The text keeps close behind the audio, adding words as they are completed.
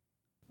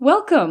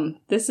Welcome!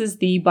 This is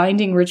the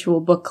Binding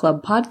Ritual Book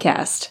Club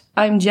podcast.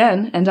 I'm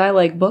Jen, and I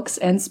like books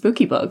and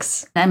spooky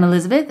books. I'm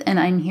Elizabeth, and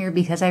I'm here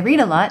because I read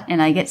a lot,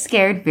 and I get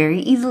scared very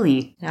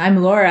easily.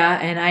 I'm Laura,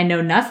 and I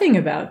know nothing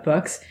about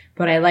books,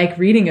 but I like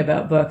reading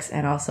about books,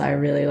 and also I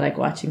really like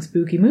watching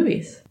spooky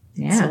movies.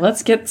 Yeah. So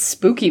let's get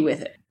spooky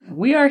with it.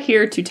 We are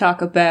here to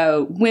talk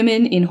about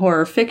women in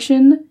horror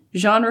fiction,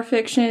 genre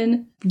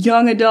fiction,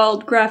 young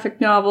adult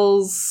graphic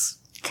novels...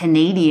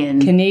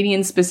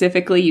 Canadian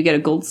specifically. You get a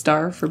gold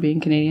star for being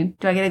Canadian.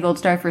 Do I get a gold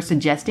star for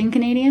suggesting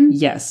Canadian?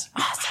 Yes.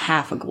 Awesome.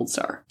 Half a gold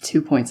star.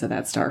 2 points of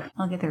that star.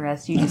 I'll get the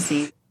rest. You just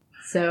see.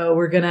 So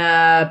we're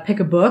gonna pick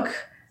a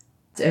book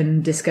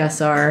and discuss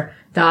our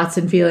thoughts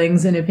and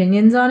feelings and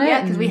opinions on it.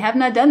 Yeah, because we have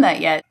not done that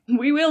yet.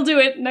 We will do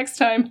it next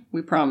time.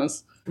 We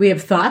promise. We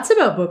have thoughts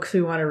about books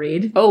we want to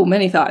read. Oh,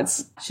 many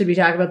thoughts. Should we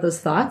talk about those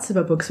thoughts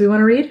about books we want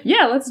to read?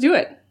 Yeah, let's do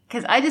it.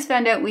 Because I just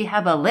found out we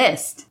have a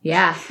list.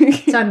 Yeah,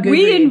 it's on Goodreads.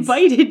 We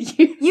invited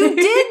you. You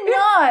did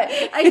not!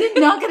 I did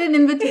not get an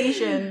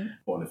invitation.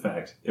 Well, in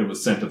fact, it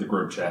was sent to the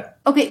group chat.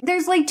 Okay,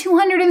 there's like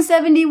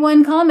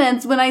 271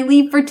 comments when I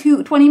leave for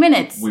 20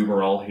 minutes. We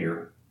were all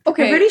here.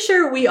 Okay. I'm pretty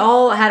sure we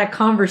all had a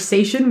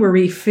conversation where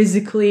we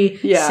physically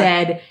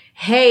said,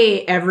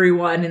 hey,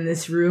 everyone in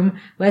this room,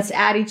 let's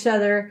add each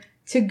other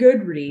to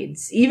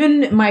Goodreads.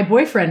 Even my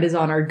boyfriend is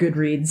on our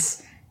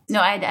Goodreads. No,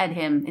 I had to add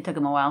him. It took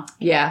him a while.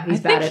 Yeah, he's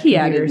I bad think at he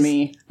computers. added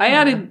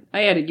me.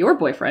 I added your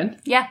boyfriend.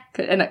 Yeah.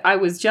 And I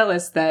was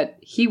jealous that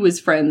he was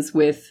friends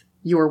with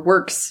your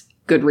work's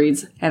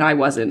Goodreads, and I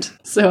wasn't.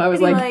 So I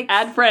was like,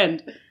 add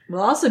friend.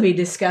 We'll also be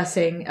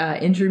discussing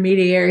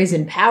intermediaries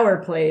and power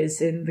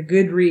plays in the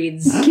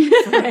Goodreads.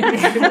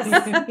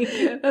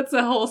 That's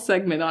a whole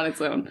segment on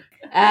its own.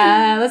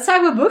 Let's talk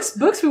about books.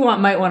 Books we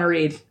might want to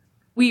read.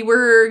 We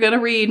were going to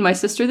read My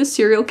Sister the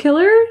Serial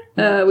Killer.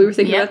 We were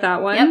thinking about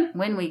that one. Yep,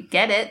 when we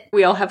get it.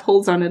 We all have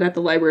holds on it at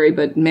the library,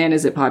 but man,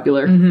 is it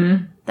popular.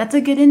 Mm-hmm. That's a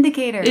good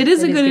indicator. It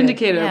is a good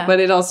indicator, yeah. but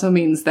it also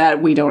means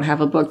that we don't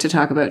have a book to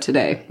talk about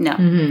today. No,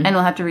 and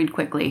we'll have to read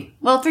quickly.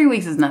 Well, 3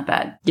 weeks is not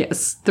bad.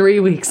 Yes, 3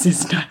 weeks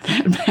is not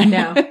that bad.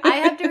 No. I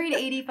have to read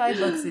 85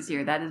 books this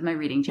year. That is my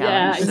reading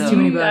challenge. it's too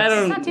many books.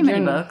 It's not too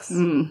many books.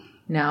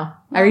 No.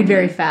 I read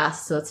very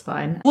fast, so it's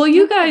fine. Well,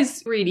 you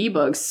guys read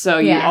ebooks, so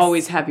you Yes.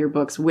 always have your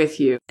books with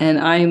you. And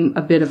I'm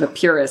a bit of a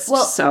purist,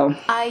 Well, so...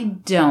 I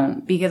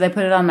don't, because I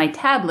put it on my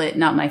tablet,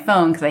 not my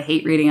phone, because I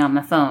hate reading on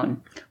the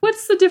phone.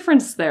 What's the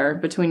difference there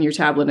between your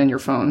tablet and your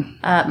phone?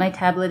 My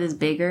tablet is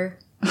bigger.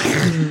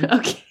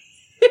 Okay.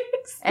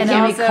 And You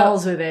can't also, make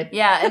calls with it.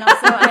 yeah, and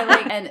also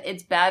and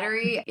its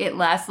battery, it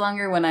lasts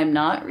longer when I'm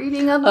not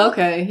reading a book.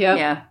 Okay, yep.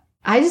 Yeah.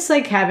 I just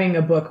like having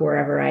a book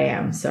wherever I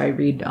am, so I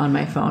read on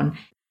my phone.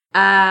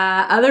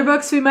 Other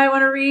books we might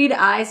want to read.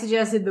 I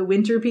suggested The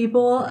Winter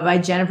People by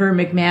Jennifer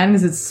McMahon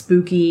because it's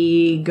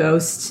spooky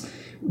ghost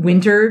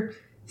winter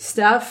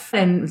stuff,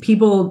 and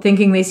people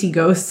thinking they see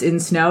ghosts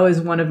in snow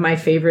is one of my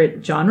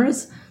favorite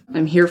genres.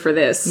 I'm here for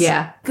this.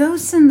 Yeah.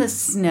 Ghosts in the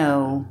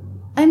snow.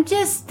 I'm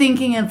just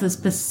thinking of the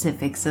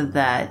specifics of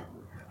that.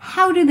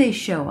 How do they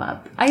show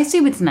up? I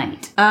assume it's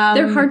night.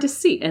 They're hard to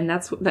see, and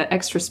that's that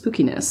extra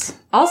spookiness.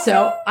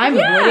 Also, I'm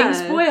Yeah. avoiding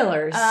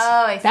spoilers.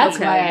 Oh, I see. That's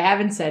Okay. why I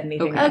haven't said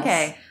anything else.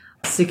 Okay.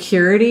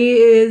 Security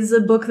is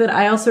a book that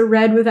I also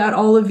read without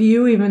all of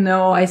you, even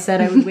though I said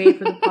I would wait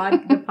for the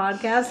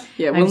podcast.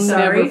 Yeah, I'm we'll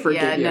sorry, never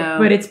forget you. no.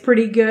 but it's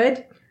pretty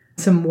good.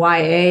 Some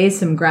YA,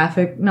 some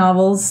graphic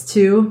novels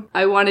too.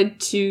 I wanted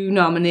to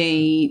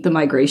nominate The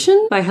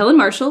Migration by Helen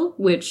Marshall,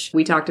 which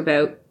we talked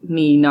about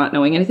me not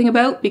knowing anything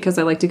about because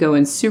I like to go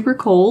in super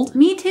cold.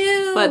 Me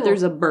too. But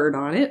there's a bird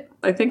on it.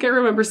 I think I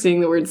remember seeing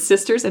the word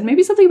sisters and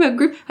maybe something about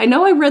group. I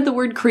know I read the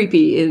word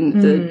creepy in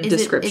the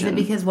description. Is it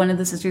because one of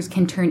the sisters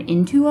can turn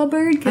into a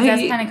bird? Because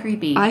that's kind of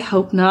creepy. I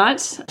hope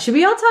not. Should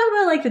we all talk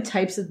about like the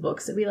types of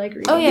books that we like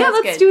reading? oh, yeah,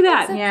 that's let's good. do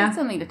that. That's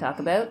something to talk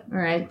about. All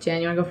right,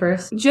 Jan, you want to go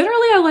first?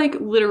 Generally, I like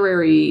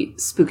literary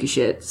spooky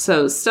shit.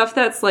 So stuff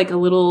that's like a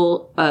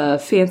little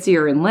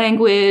fancier in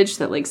language,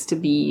 that likes to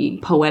be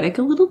poetic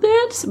a little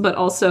bit, but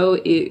also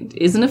it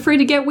isn't afraid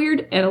to get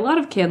weird. And a lot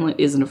of Canlit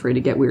isn't afraid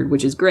to get weird,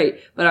 which is great,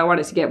 but I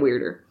want it to get weirder.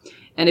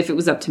 And if it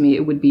was up to me,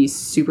 it would be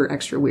super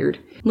extra weird.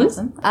 Liz?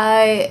 Awesome.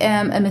 I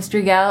am a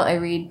mystery gal. I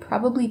read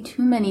probably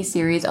too many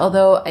series,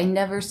 although I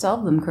never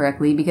solve them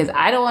correctly because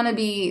I don't want to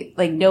be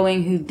like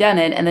knowing who's done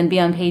it and then be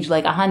on page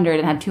like 100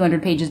 and have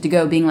 200 pages to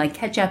go being like,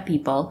 catch up,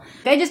 people.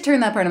 I just turn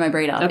that part of my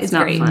brain off. That's it's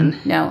not great. fun.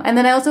 No. And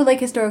then I also like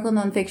historical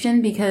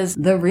nonfiction because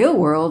the real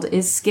world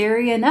is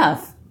scary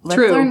enough. Let's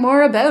True. learn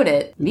more about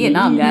it.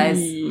 Vietnam, guys.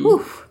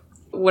 Whew.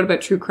 What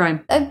about true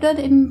crime? I've done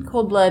it in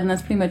Cold Blood, and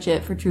that's pretty much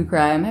it for true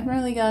crime. I haven't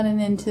really gotten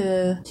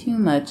into too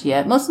much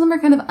yet. Most of them are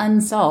kind of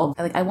unsolved.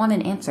 I want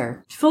an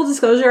answer. Full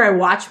disclosure, I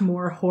watch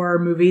more horror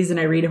movies than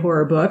I read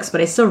horror books,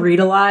 but I still read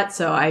a lot,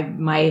 so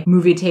my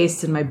movie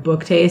taste and my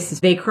book taste,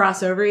 they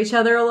cross over each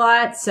other a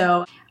lot,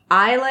 so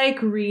I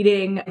like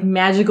reading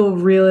magical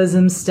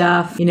realism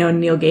stuff, Neil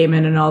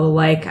Gaiman and all the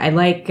like. I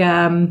like,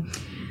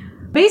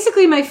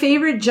 basically my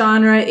favorite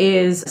genre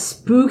is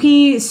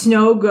spooky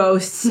snow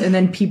ghosts and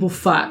then people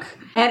fuck.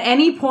 At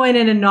any point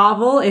in a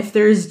novel, if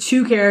there's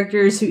two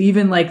characters who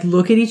even like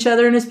look at each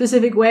other in a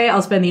specific way,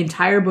 I'll spend the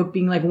entire book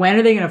being like, when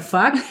are they going to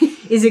fuck?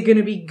 Is it going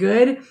to be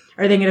good?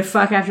 Are they going to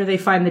fuck after they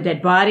find the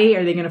dead body?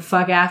 Are they going to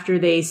fuck after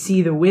they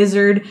see the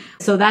wizard?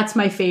 So that's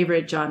my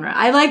favorite genre.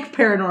 I like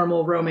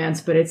paranormal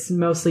romance, but it's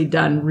mostly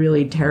done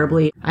really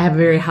terribly. I have a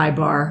very high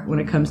bar when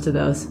it comes to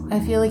those. I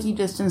feel like you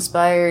just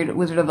inspired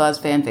Wizard of Oz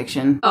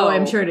fanfiction. Oh,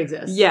 I'm sure it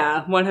exists.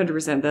 Yeah,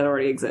 100% that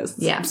already exists.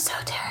 Yeah. I'm so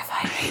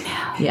terrified right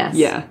now. Yes.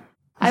 Yeah.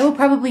 I will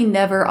probably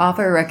never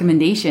offer a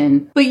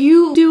recommendation. But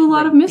you do a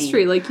lot of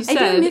mystery, like you I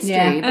said. do mystery,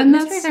 Yeah. but And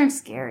mysteries that's- aren't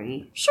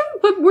scary. Sure,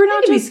 but we're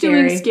not can be just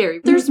doing scary.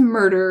 scary. There's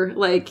murder,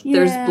 like,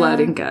 there's Yeah.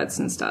 blood and guts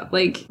and stuff.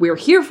 Like, we're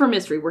here for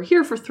mystery, we're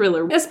here for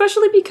thriller.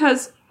 Especially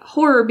because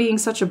horror being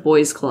such a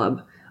boys'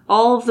 club,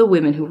 all of the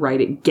women who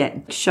write it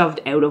get shoved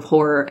out of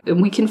horror,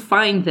 and we can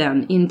find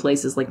them in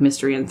places like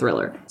mystery and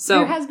thriller. So,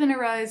 There has been a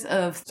rise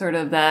of sort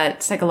of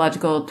that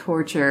psychological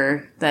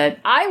torture that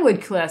I would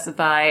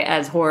classify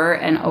as horror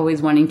and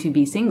always wanting to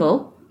be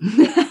single.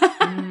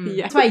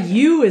 yeah. That's why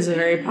You is a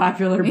very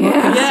popular book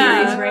and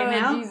Yeah. series right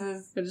now.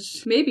 Jesus.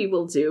 Which maybe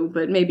we'll do,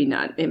 but maybe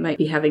not. It might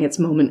be having its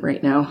moment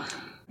right now.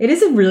 It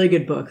is a really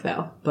good book,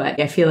 though, but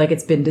I feel like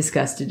it's been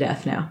discussed to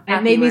death now. It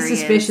Happy made me where he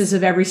suspicious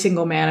of every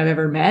single man I've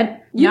ever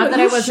met. You- Not that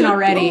you I wasn't should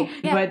already, go.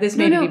 Yeah. but this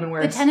No, made no, it even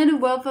worse. The Tenant of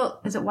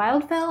Wildfell, is it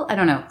Wildfell? I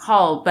don't know.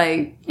 Hall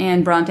by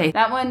Anne Bronte.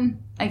 That one,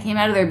 I came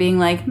out of there being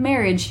like,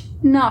 marriage,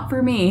 not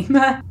for me.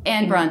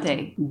 Anne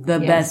Bronte, the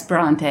best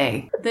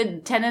Bronte. The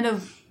Tenant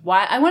of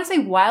I want to say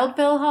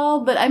Wildfell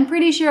Hall, but I'm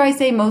pretty sure I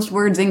say most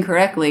words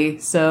incorrectly,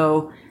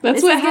 so That's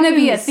this what is going to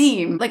be a happens.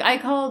 theme. Like, I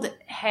called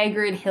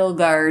Hagrid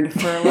Hilgard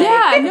for like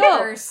Yeah, the no.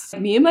 first.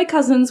 Me and my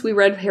cousins, we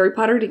read Harry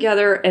Potter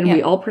together, and we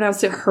Yeah. all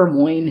pronounced it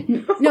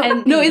Hermione. No,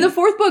 And no, in the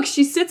fourth book,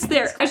 she sits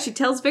there and she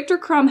tells Victor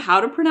Crumb how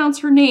to pronounce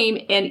her name,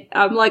 and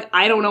I'm like,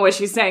 I don't know what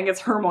she's saying.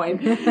 It's Hermione.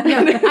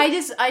 I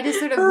just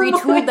sort of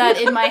retooled that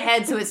in my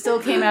head so it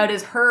still came out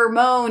as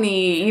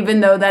Hermione,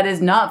 even though that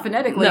is not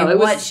phonetically No, it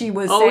was what she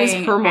was always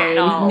saying Hermione. at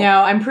all.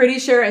 No, I'm pretty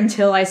sure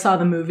until I saw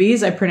the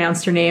movies, I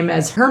pronounced her name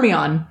as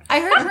Hermione.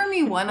 I heard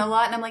Hermie 1 a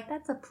lot, and I'm like,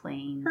 that's a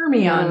plane.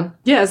 Hermione.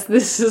 Yes,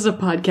 this is a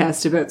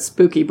podcast about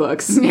spooky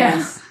books.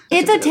 Yes.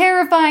 It's a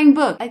terrifying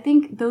book. I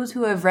think those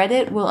who have read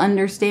it will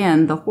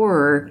understand the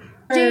horror.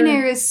 Jane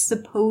Eyre is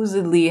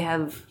supposedly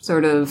have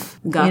sort of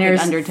gothic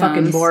Eyre's undertones.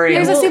 fucking boring.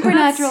 There's a Well,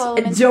 supernatural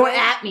element. Don't to it.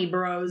 at me,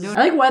 bros. I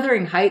like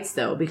Wuthering Heights,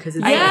 though, because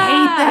it's I hate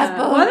that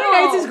book. Wuthering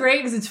Heights is great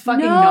because it's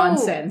fucking No.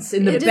 nonsense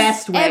in the It just-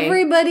 best way.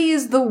 Everybody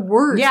is the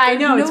worst. Yeah, I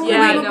know, There's it's no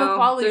great. redeemable No,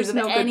 qualities there's of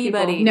no good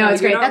anybody. people. No,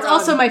 it's you're great. not That's wrong.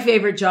 also my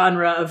favorite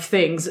genre of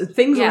things.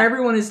 Things Yeah. where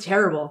everyone is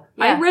terrible.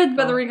 I Yeah. read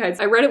Wuthering Heights.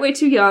 I read it way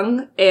too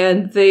young,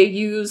 and they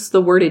use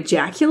the word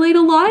ejaculate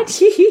a lot.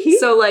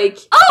 So, like,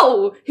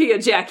 oh, he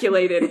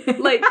ejaculated.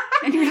 Like,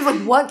 And you're just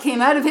like, what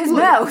came out of his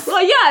mouth?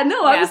 well, yeah,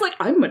 no, I Yeah. was like,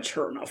 I'm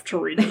mature enough to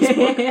read this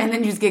book. And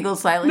then you just giggle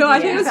silently. No, to I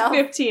think it was yourself.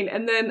 15.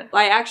 And then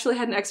I actually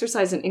had an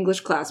exercise in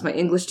English class. My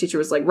English teacher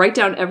was like, write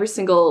down every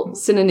single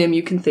synonym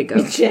you can think of.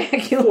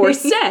 Ejaculate. Or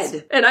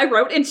said. And I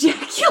wrote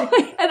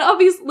ejaculate. And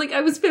obviously, like,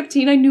 I was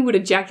 15, I knew what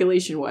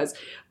ejaculation was.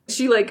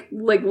 She like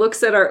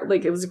looks at our,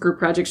 like, it was a group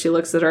project, she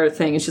looks at our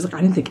thing and she's like,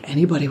 I didn't think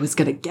anybody was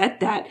gonna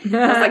get that. And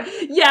I was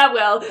like, yeah,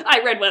 well,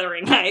 I read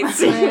Wuthering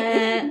Heights.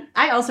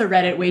 I also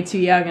read it way too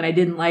young and I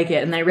didn't like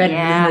it. And I read it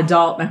Yeah. as an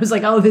adult and I was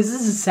like, oh, this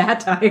is a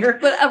satire.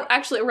 But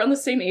actually, around the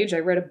same age, I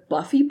read a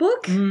Buffy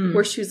book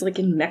where she was like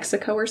in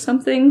Mexico or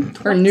something,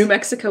 or New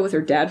Mexico with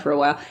her dad for a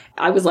while.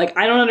 I was like,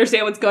 I don't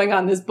understand what's going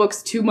on. This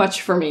book's too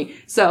much for me.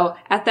 So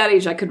at that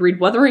age, I could read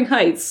Wuthering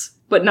Heights,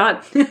 but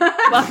not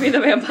Buffy the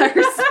Vampire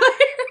Slayer.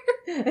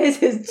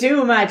 This is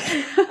too much.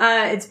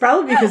 It's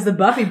probably because the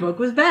Buffy book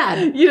was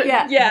bad.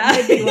 Yeah. That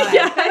might be why.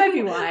 Yeah, That might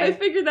be why. I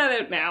figured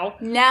that out now.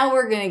 Now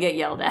we're gonna get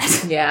yelled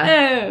at.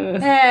 Yeah.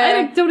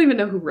 I don't even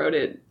know who wrote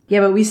it. Yeah,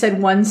 but we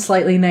said one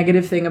slightly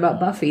negative thing about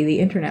Buffy. The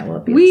internet will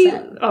be We,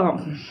 upset. oh,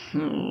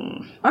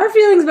 Our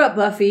feelings about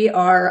Buffy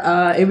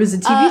are, it was a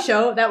TV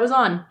show that was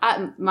on.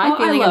 My Oh, I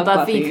feeling love of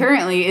Buffy, Buffy.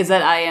 currently is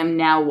that I am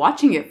now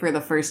watching it for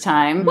the first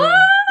time. What?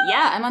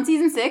 Yeah, I'm on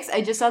season 6.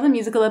 I just saw the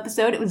musical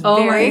episode. It was Oh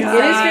very my God.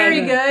 It is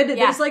exciting. very good.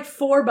 Yeah. There's like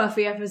 4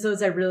 Buffy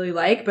episodes I really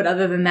like, but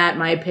other than that,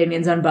 my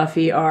opinions on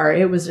Buffy are,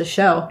 it was a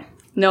show.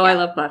 no, I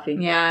love Buffy.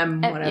 Yeah,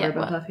 I'm whatever Yeah,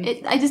 about well,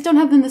 Buffy. I just don't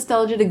have the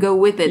nostalgia to go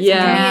with it. So to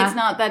Yeah. me, it's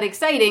not that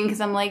exciting because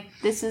I'm like,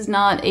 this is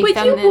not a But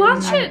feminine. you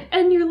watch it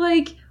and you're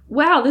like,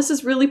 wow, this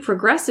is really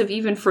progressive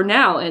even for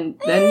now. And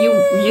then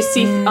you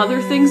see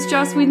other things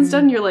Joss Whedon's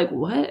done and you're like,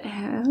 what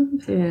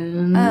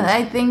happened?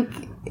 I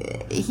think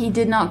he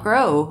did not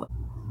grow.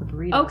 The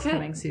burrito's Okay.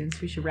 coming soon, so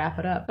we should wrap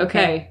it up.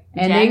 Okay.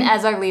 Ending. Jen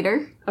as our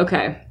leader.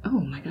 Okay. Oh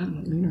my god, I'm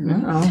a leader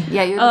now. Oh.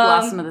 Yeah, you're the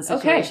blossom of the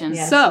situation. Okay,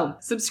 Yes. so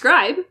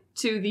subscribe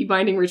to the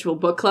Binding Ritual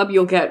Book Club.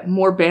 You'll get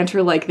more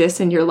banter like this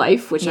in your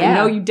life, which I Yeah.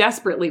 know you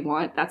desperately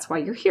want. That's why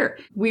you're here.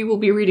 We will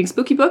be reading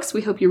spooky books.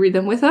 We hope you read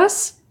them with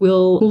us.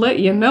 We'll let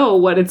you know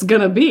what it's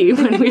gonna be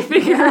when we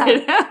figure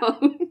it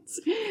out.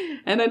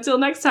 And until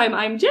next time,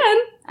 I'm Jen.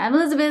 I'm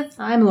Elizabeth.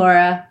 I'm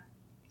Laura.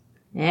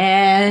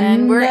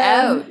 And we're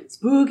out.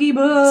 Spooky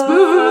book.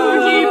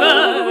 Spooky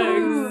Books!